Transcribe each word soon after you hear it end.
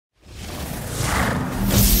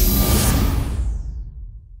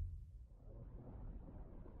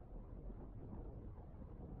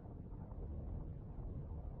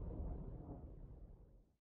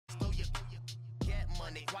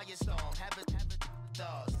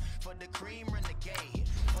the cream renegade.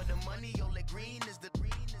 For the money, only green is the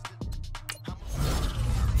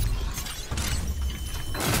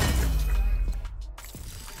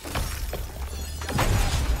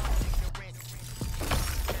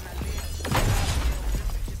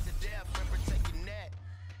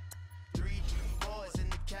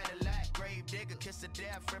kiss the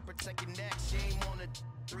death, friend protect your neck. Shame on the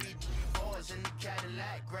 3 boys in the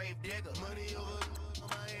Cadillac, grave digger. Money over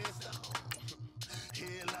my headstone.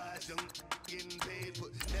 Here lies young getting paid, but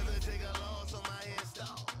never take a loss on my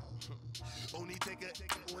headstone. Only take a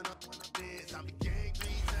when I'm dead. Time to gang 3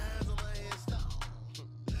 times on my headstone.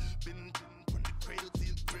 Been from the cradle to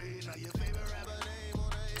your grave. Now your favorite rapper name on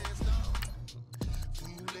the headstone.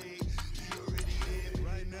 Too late, he already dead.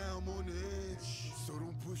 Right now I'm on the edge. So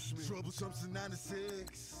don't push me. Troublesome to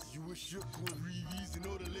 96. You wish you could reason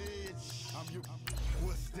or the ledge. I'm your.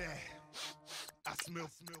 What's that? I smell.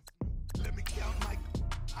 Let me count my.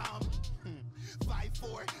 5,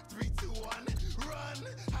 4, 3, 2, 1. Run.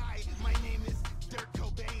 Hi, my name is Dirk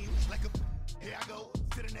Cobain. Like a. Here I go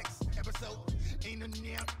to the next episode. Ain't no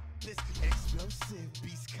damn this explosive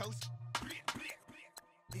Beast Coast.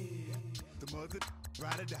 Yeah. The mother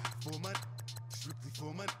ride or die for money. Strictly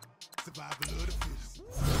for money. Survival of the fittest.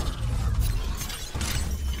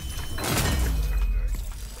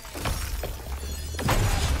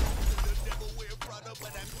 The devil wear Prada,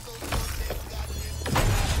 but I'm so damn goddamn.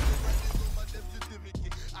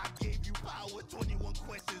 I gave you power, 21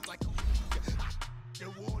 questions like a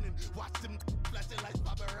warning. Watch them flashing like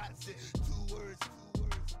paparazzi. 2 words.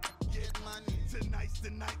 Get money. Tonight's the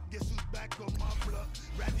night. Guess who's back on my block?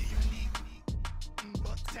 Rather you need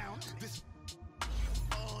Bucktown. This.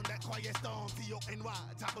 On that quiet storm, T-O-N-Y,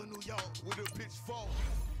 top of New York, with a pitchfork.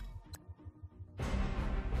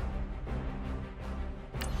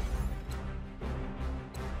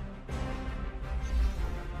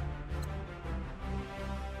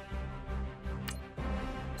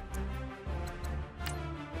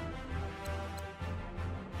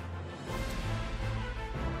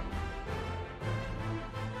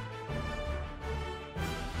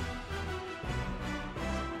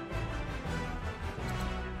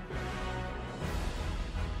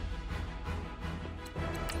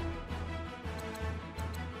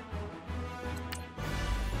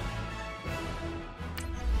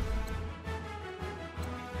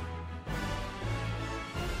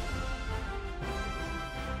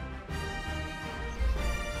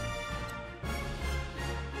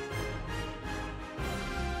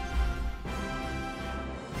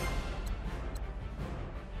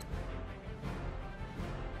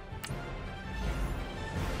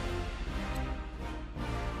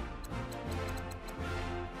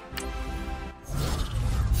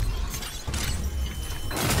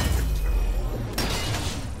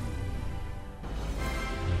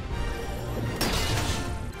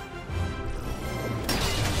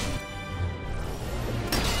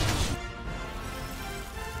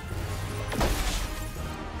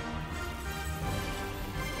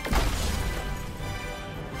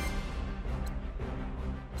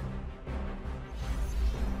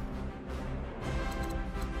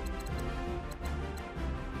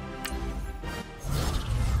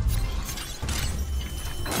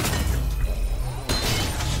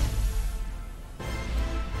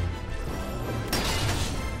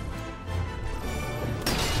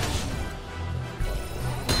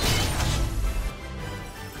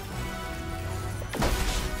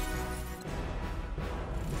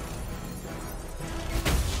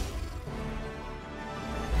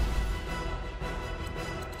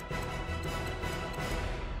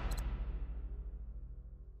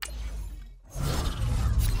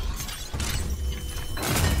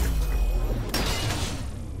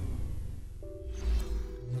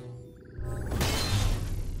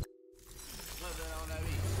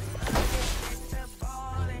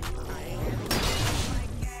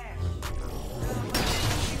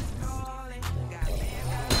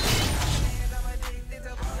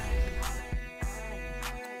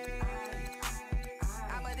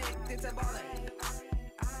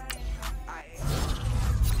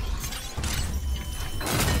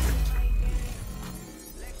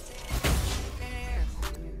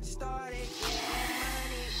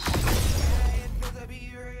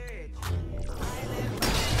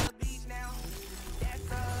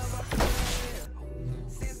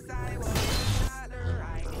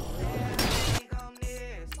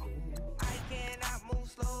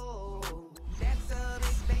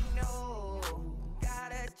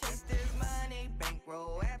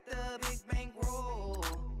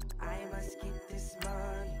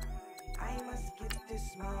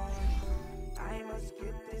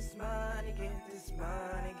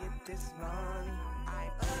 this money.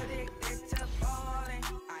 I'm addicted to balling.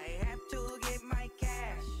 I have to get my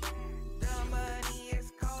cash. The money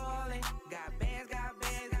is calling. Got bands, got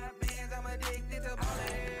bands, got bands. I'm addicted to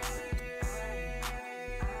balling.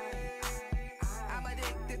 I'm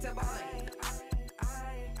addicted to balling.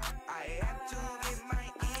 I have to get my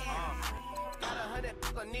ends. Got 100,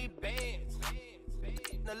 I need bands.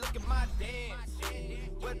 Now look at my dance.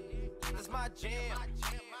 What is my jam?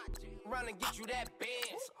 Run and get you that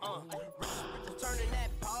bands. Turning that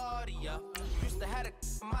party up. Used to have a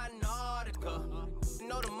my Nautica.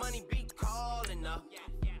 Know the money be calling up.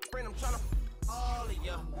 Friend, I'm tryna all of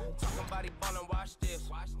ya. Talking about he ballin', watch this.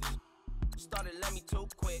 Started let me too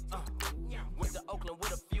quick. Went to Oakland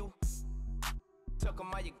with a few. Took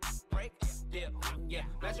 'em all you break. Yeah.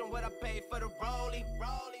 Imagine what I paid for the rollie.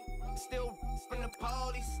 Still bring the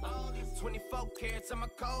police. 24 carats on my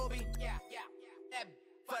Kobe. That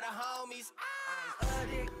for the homies. I'm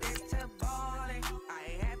addicted to balling. I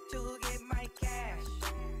have to get my cash.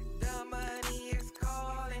 The money is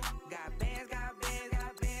calling. Got bands, got bands,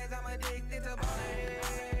 got bands. I'm addicted to balling.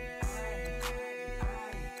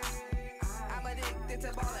 I'm addicted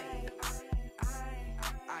to balling.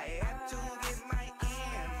 I have to get my ends.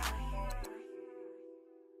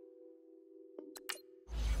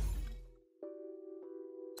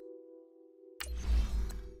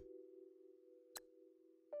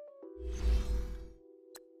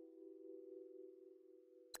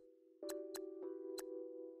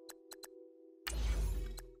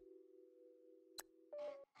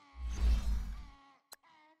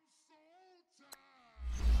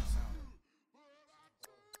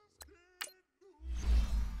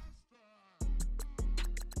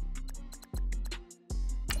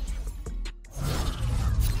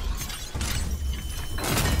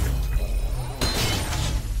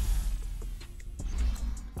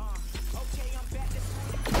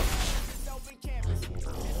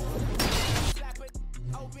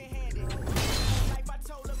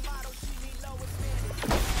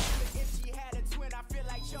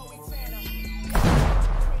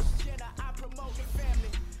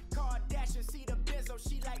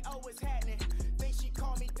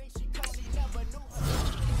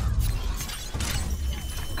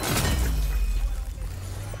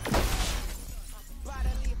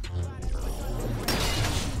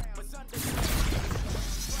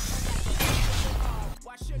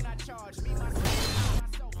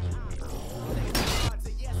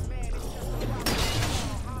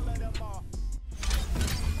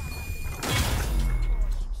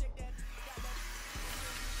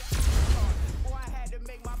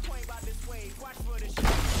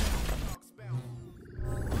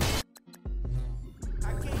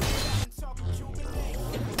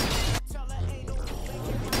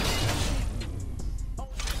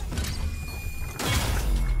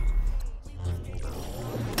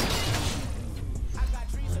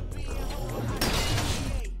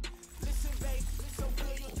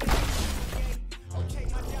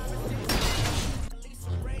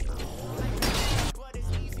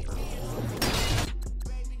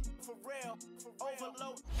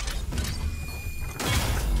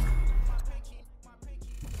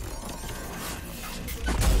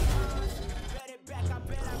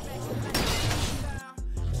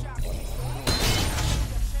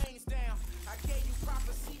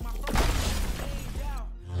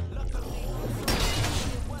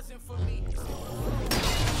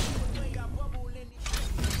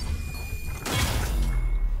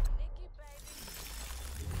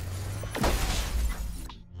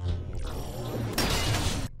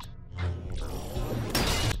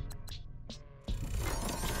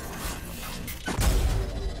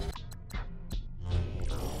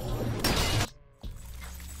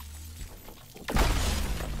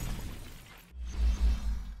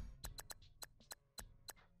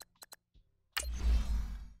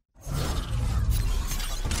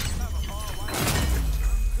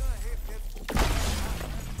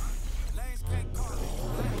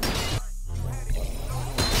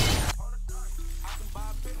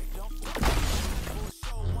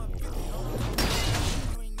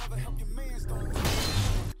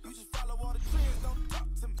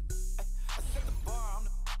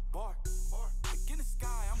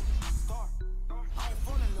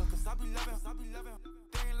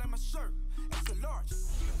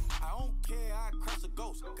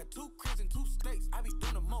 Got 2 cribs in 2 states, I be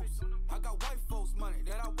doing the most. I got white folks' money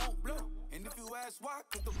that I won't blow. And if you ask why,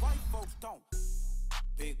 cause the white folks don't.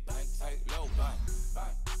 Big bank, tight, low bank,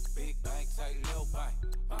 bank. Big bank, tight, low bank,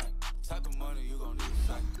 bank. Type of money you gon' need to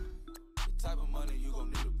sight. The type of money you gon'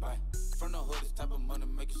 need to buy. From the hood, this type of money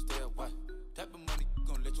make you stay away. Type of money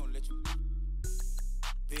gon' let you.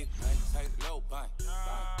 Big bank.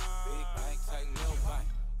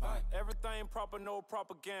 ain't proper, no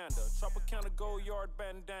propaganda. Tropicana gold yard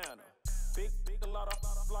bandana. Big, a lot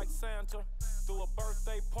of like Santa. Threw a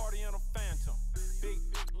birthday party in a phantom. Big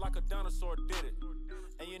like a dinosaur did it.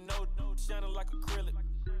 And you know, shining like acrylic.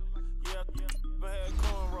 Yeah, but had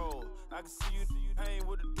cornrow. I can see you hang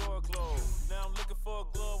with the door closed. Now I'm looking for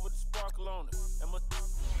a glove with a sparkle on it. And my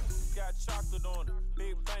got chocolate on it.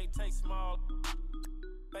 Big bank take small.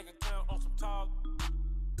 Bank account on some talk.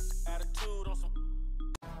 Attitude on some.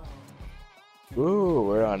 Ooh,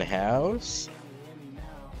 we're on house.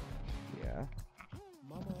 Yeah.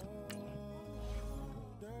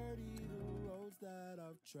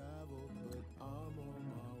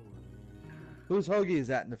 Whose hoagie is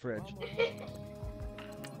that in the fridge?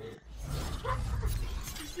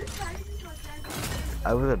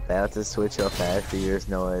 I was about to switch off after years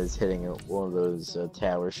Noah's hitting one of those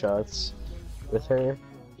tower shots with her.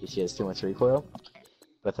 She has too much recoil.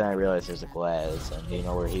 But then I realized there's a glass, and you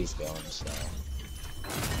know where he's going, so.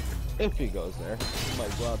 If he goes there, he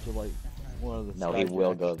might go out to like one of the. No, he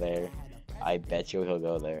will go there. I bet you he'll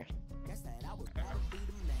go there.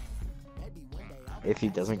 If he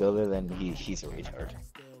doesn't go there, then he's a retard.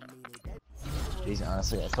 He's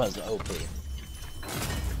honestly, that's why it's OP.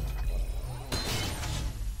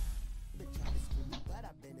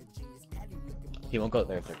 He won't go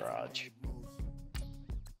there at the garage.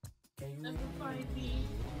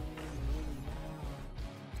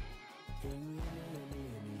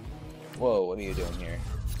 Whoa, what are you doing here?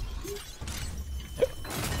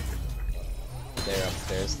 They're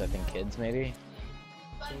upstairs stuffing kids, maybe?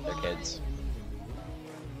 They're kids.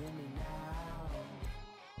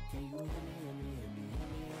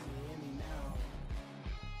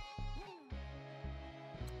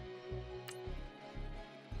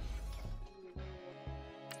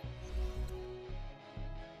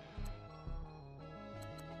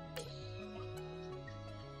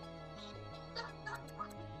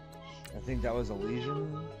 I think that was a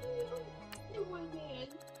lesion.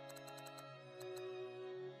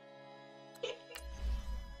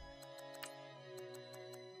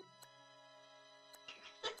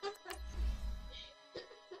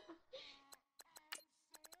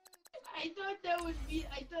 I thought that would be.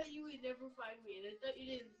 I thought you would never find me, and I thought you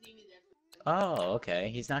didn't see me there. Oh,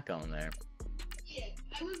 okay. He's not going there. Yeah,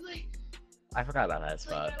 I was like. I forgot about that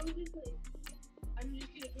spot. Like, I was just like, I'm just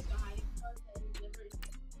gonna pick a hiding spot that was never.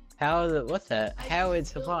 How is it? What's that? How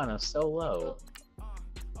is Havana so low?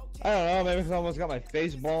 I don't know, maybe because I almost got my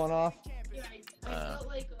face blown off. Yeah, I felt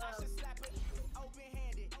like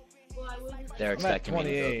well, I wasn't. They're I'm at expecting me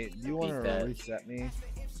to 28. Do you want to that. reset me?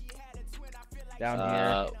 Down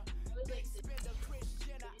here.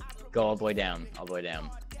 Go all the way down. All the way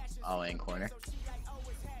down. Oh, in corner.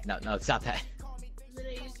 No, no, stop that.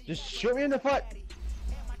 Just shoot me in the foot.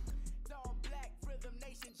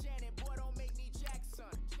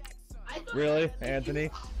 Really, Anthony?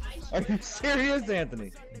 Are you serious,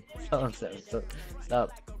 Anthony?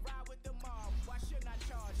 Stop.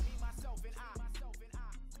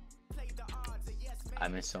 I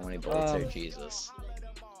missed so many bullets there, Jesus.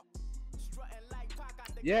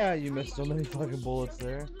 Yeah, you missed so many fucking bullets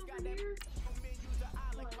there.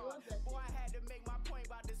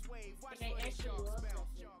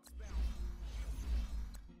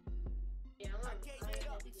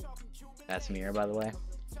 That's a mirror, by the way.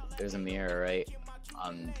 There's a mirror right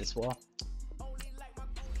on this wall.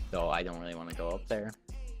 So I don't really want to go up there.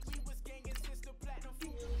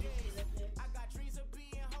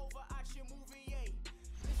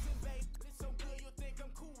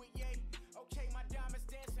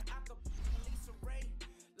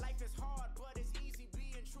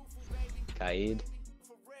 Kaid.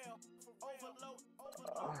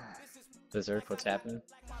 Berserk, what's happening?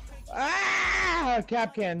 Ah!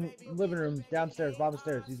 Capcan, living room, downstairs, bottom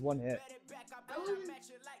stairs. He's one hit.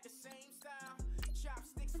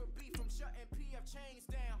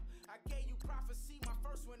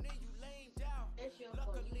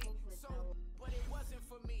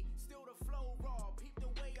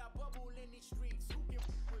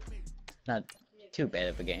 Not too bad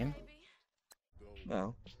of a game.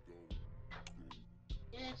 No.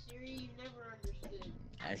 Yeah, Siri, you never understood.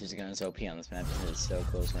 Asher's gun is OP on this map because it's so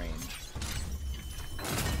close range.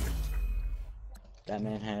 That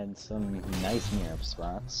man had some nice mirror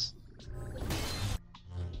spots.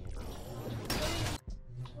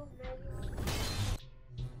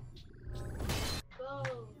 Go,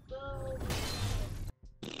 go.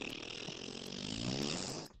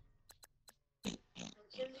 I'm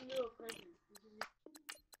sending you a present.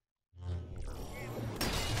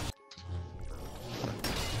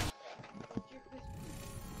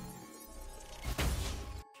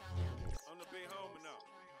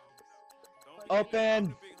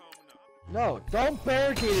 Open. No, don't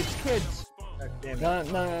barricade. It's kids. God damn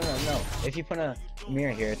it. No. If you put a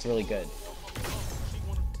mirror here, it's really good.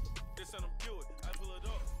 This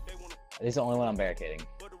is the only one I'm barricading.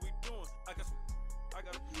 Wait,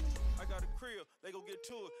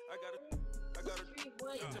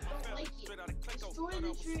 I don't like it. Destroy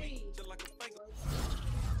the tree.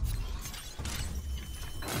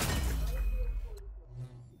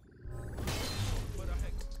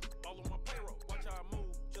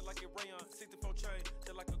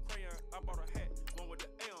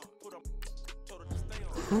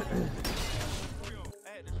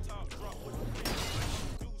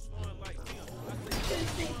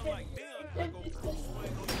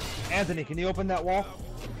 Anthony, can you open that wall?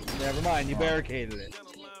 Never mind, you barricaded it.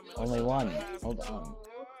 Only one. Hold on.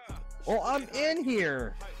 Oh, I'm in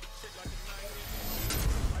here.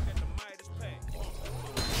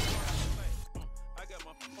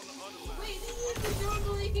 Wait, this is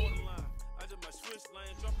normally here.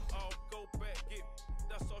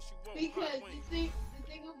 Because the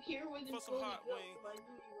thing up here wasn't fully built.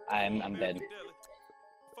 I'm dead.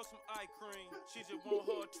 For some eye cream, she just want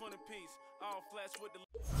her 20 piece, all flats with the.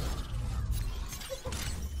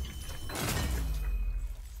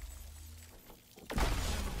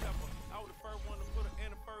 I was the first one to put her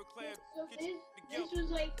in a fur clad. So this was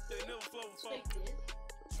like this. So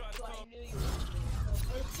I knew you were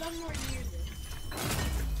or somewhere near this.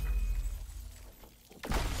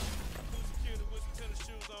 Security with some tennis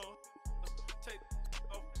shoes on. Take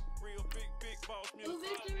off real big boss music. Move it,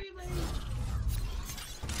 everybody.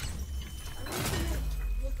 I'm just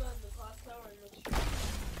gonna look on the clock tower and look straight.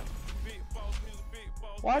 Big boss music, big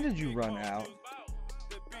boss. Why did you run out?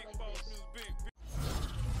 Big boss music, big.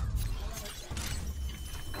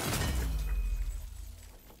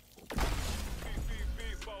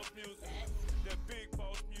 Big boss music. That big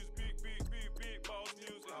boss music, big boss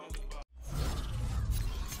music.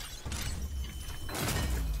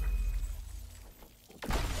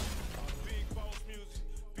 Big boss music,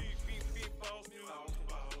 big boss music.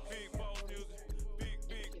 Big boss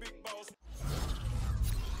music, big boss.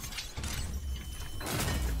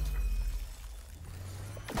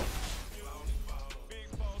 Big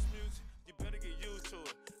boss music, you better get used to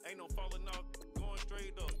it. Ain't no falling off, going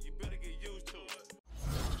straight up. You better get used to it.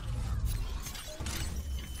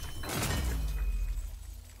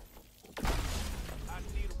 I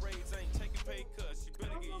need a raise, ain't taking pay cuts. You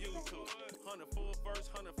better get used to it. 100 for a verse,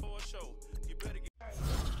 100 for a show. You better get.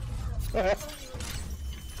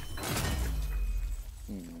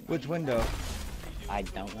 Which window? I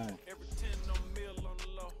don't know. Every 10 on mill on the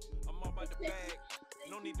low. I'm all about the bag.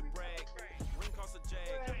 No need to brag. Ring cost a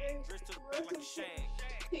jag. Dress to the back like a shag.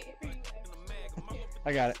 In the mag, I'm all up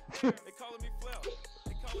I got it. They calling me Flair.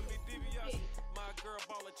 They calling me DiBiase. My girl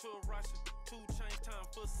ballin' to a Rashi. 2 chain time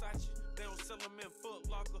Versace. They don't sell them in Foot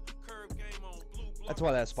Locker. Curve game on blue block. That's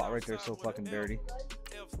why that spot right there is so fucking dirty.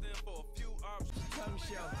 F stand for a few options. Come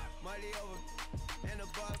show, money over and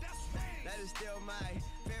above. That is still my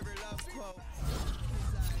favorite love quote.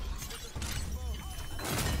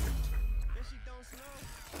 If she don't slow,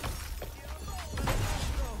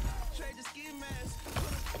 trade the ski mask.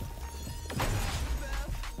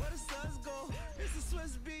 Where the suns go, it's the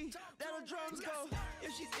Swiss beat. That'll drums go.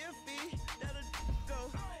 If she's iffy, that'll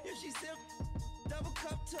go. If she's sip, double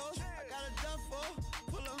cup toast. I got a duffel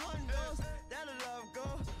full of hundos. That'll love go.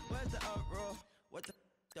 Where's the uproar? What the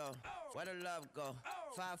though? Where the love go?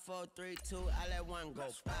 5, 4, 3, 2, I let one go.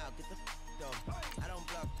 Wow, get the though. I don't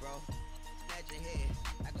bluff, bro. At your head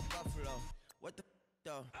like a buffalo. What the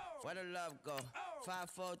though? Where the love go? 5,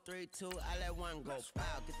 4, 3, 2, I let one go.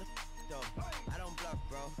 Wow, get the though. I don't bluff,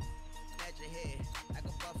 bro. At your head like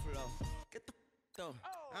a buffalo. Get the though.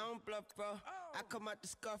 I don't bluff, bro. I come out the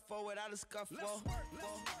scuffle without a scuffle.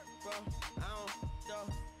 Bro, I don't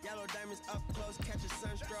though. Yellow diamonds up close, catch a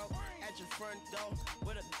sunstroke at your front door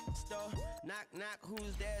with a store. Knock, knock,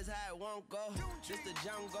 who's there's how it won't go. Just the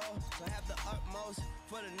jungle, so have the utmost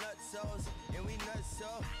for the nutsos. And we nutso,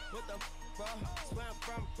 what the bro? That's where I'm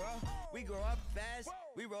from, bro. We grow up fast,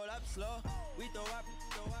 we roll up slow. We throw up,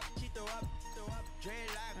 she throw up.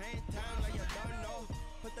 Dreadlock, ain't time like you don't know.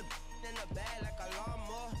 Put the in the bag like a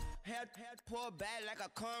lawnmower. Hair pull back like a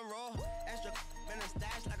cornrow. Extra in the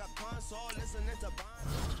stash like a console. Listening to Bond.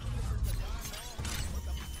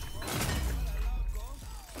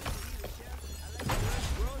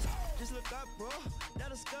 Just look up, bro.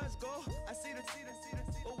 That'll scuds go. I see the.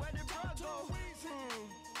 But where did bro go?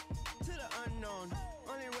 To the unknown.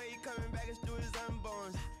 Only way he coming back is through his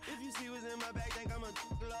unborns. If you see what's in my bag, think I'm a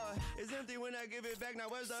lord. It's empty when I give it back. Now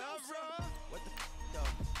where's the uproar? What the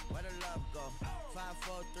though? Where the love go? 5,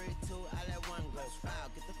 4, 3, 2, I let one go. Wow,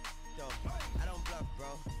 get the though. I don't bluff, bro.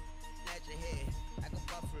 At your head, like a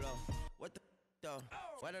buffalo. What the though?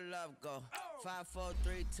 Where the love go? 5, 4,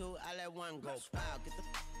 3, 2, I let one go. Wow, get the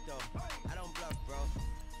though. I don't bluff, bro.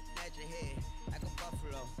 At your head, like a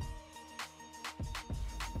buffalo.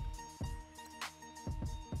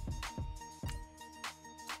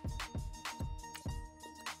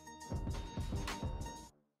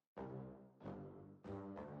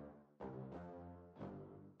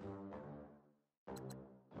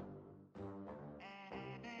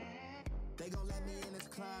 They gon' let me in this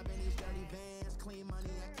club in these dirty vans. Clean money,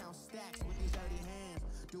 I count stacks with these dirty hands.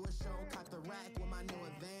 Do a show, cut the rack with my new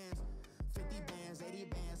advance. 50 bands, 80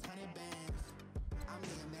 bands, 100 bands. I'm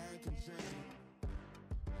the American dream.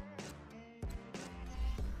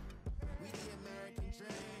 We the American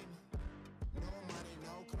dream. No money,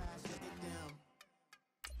 no class, look at them.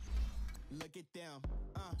 Look at them,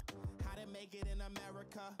 how to make it in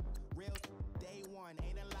America. Real day one,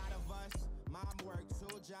 ain't a lot of us. Mom worked 2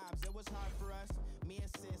 jobs, it was hard for us. Me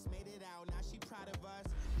and sis made it out, now she proud of us.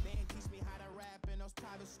 They didn't teach me how to rap in those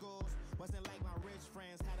private schools. Wasn't like my rich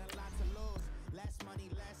friends, had a lot to lose. Less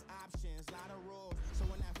money, less options, lot of rules. So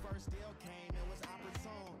when that first deal came, it was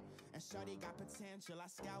opportune. And shorty got potential,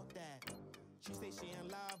 I scout that. She say she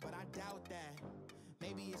in love, but I doubt that.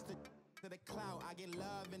 Maybe it's to the clout. I get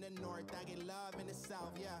love in the north, I get love in the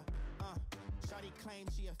south, yeah. Shorty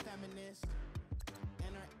claims she a feminist,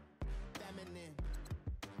 and her feminine.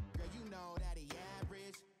 Girl, you know that he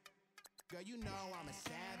average. Girl, you know I'm a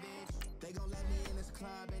savage. They gon' let me in this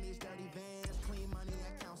club in these dirty vans. Clean money,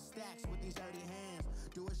 I count stacks with these dirty hands.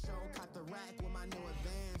 Do a show, cut the rack with my new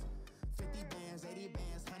advance. 50 bands, 80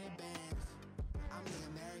 bands, 100 bands. I'm the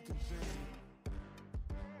American dream.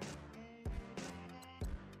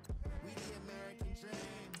 We the American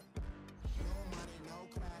dream. No money, no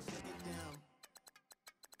class, look at them.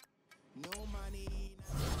 No money,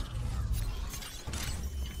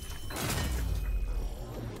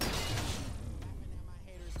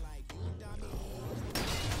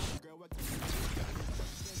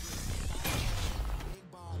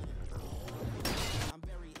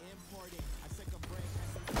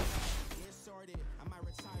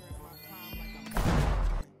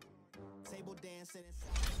 dancing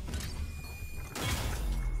inside.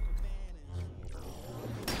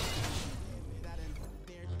 That in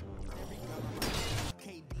there, every go.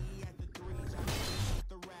 KD at the 3, with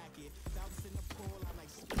the racket. Bounce in the pool, I'm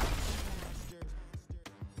like masters.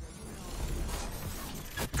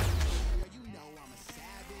 Girl, you know I'm a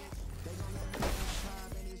savage. They gon' let me in the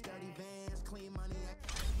club in these dirty vans. Clean money, I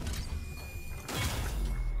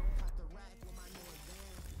cut the rack with my new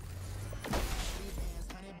advance. 3 bands,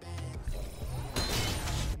 100 bands.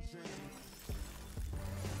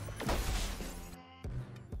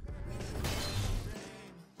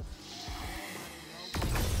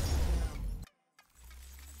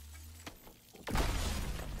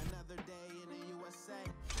 Another day in the USA.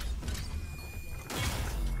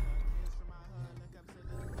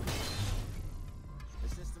 The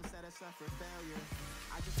system set us up for failure.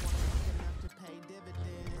 I just want to make enough to pay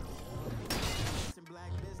dividends. Some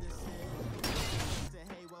black businesses to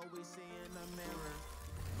hate what we see in the mirror,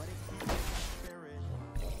 but it can't make our spirit.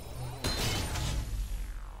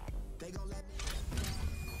 They gon' let me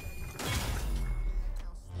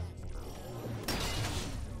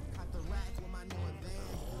cut the rack with my new advance.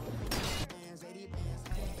 Bands, 80 bands,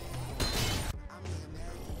 100 bands. I'm the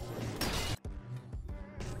American dream.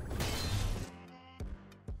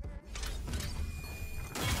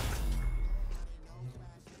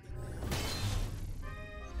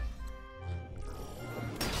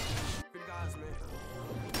 Good guys, man.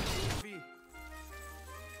 V.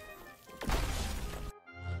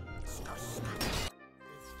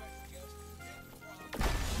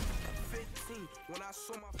 When I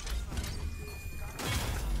saw my first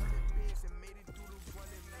and made it through the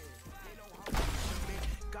running, man. They know how to man.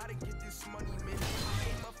 Gotta get this money, man. I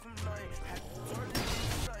came up from nothing, had to turn it into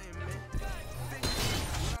something, man.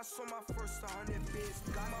 When I saw my first 100 bids,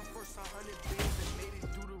 got my first 100 bids and made it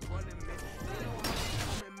through the running, man. They know how we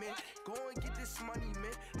coming, man. Go and get this money,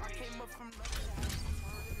 man. I came up from nothing, had to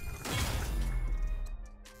turn it into something.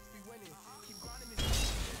 We winning, keep grinding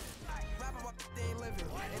this. Rap about they ain't living,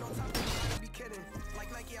 ain't on top of me, I ain't be kidding.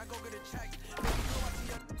 Like Nike, I go get a check. Baby, go out to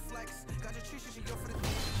your flex. Got your trees, she go for the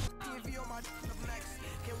DV on my up next.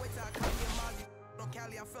 Can't wait till I copy a Mozzie. On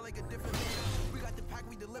Cali, I feel like a different man. We got the pack,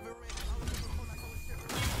 we delivering. I was looking for like I was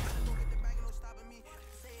shivering. Go get the bag and no stopping me.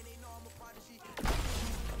 Saying they know I'm a prodigy.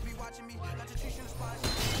 Be watching me, got your trees in the spot.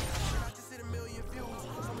 And I just hit 1 million views.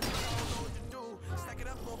 So much better, I don't know what to do. Stack it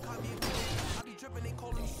up, gon' copy and cool. I be dripping, they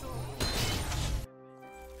calling me soon.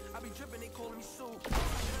 I be dripping, they calling me Sue. I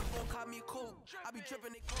never gon' call me a cool. I be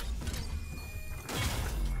dripping, they calling me Sue.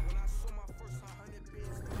 When I saw my first 100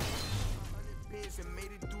 bids and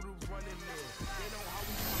made it through the running, man. They know how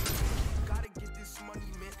we do it. Gotta get this money,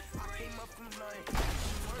 man. I came up from nothing,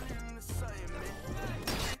 turning into something, man.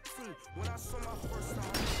 15, when I saw my first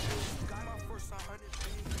 100 bids, got my first 100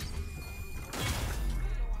 bids.